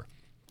order.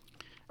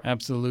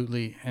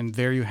 Absolutely. And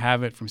there you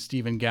have it from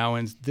Stephen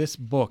Gowans. This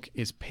book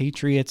is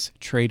Patriots,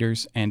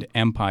 Traitors and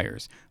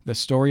Empires, the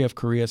story of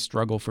Korea's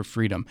struggle for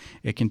freedom.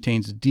 It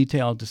contains a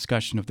detailed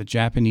discussion of the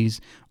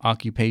Japanese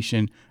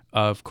occupation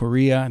of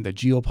Korea, the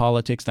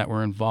geopolitics that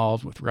were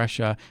involved with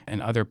Russia and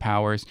other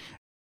powers,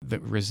 the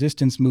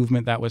resistance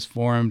movement that was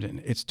formed and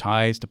its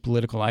ties to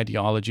political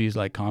ideologies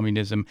like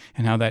communism,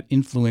 and how that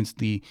influenced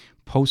the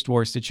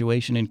post-war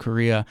situation in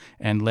Korea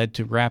and led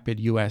to rapid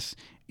U.S.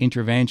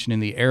 intervention in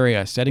the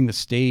area, setting the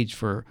stage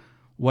for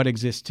what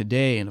exists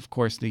today. And of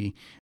course, the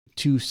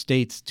two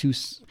states, two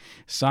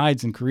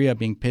sides in Korea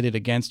being pitted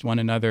against one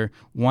another,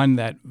 one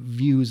that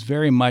views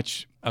very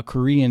much a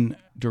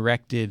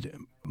Korean-directed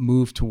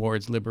move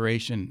towards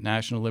liberation,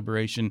 national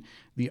liberation,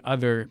 the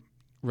other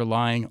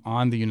relying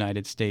on the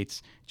United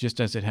States,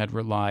 just as it had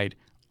relied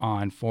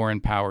on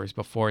foreign powers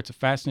before. It's a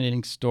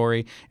fascinating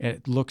story.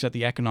 It looks at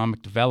the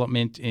economic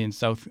development in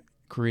South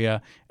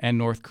Korea and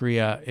North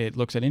Korea. It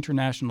looks at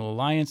international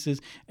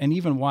alliances and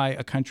even why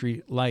a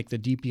country like the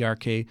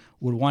DPRK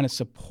would want to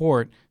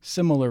support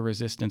similar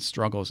resistance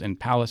struggles in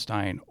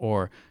Palestine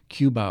or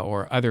Cuba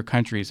or other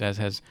countries, as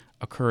has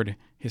occurred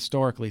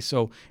historically.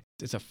 So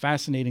it's a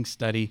fascinating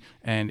study,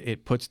 and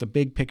it puts the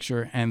big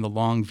picture and the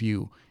long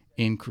view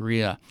in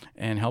Korea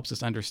and helps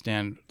us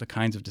understand the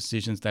kinds of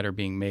decisions that are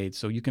being made.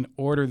 So you can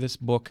order this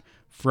book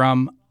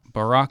from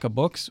Baraka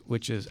Books,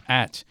 which is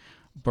at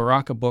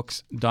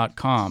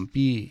barakabooks.com,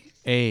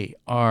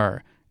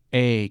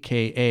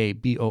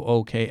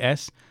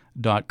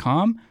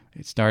 BARAKABOOKS.com.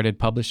 It started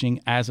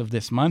publishing as of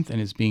this month and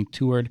is being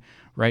toured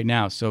right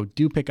now. So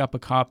do pick up a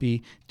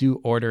copy,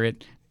 do order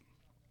it,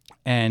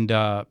 and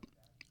I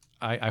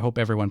hope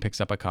everyone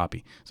picks up a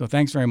copy. So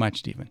thanks very much,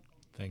 Stephen.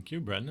 Thank you,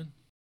 Brendan.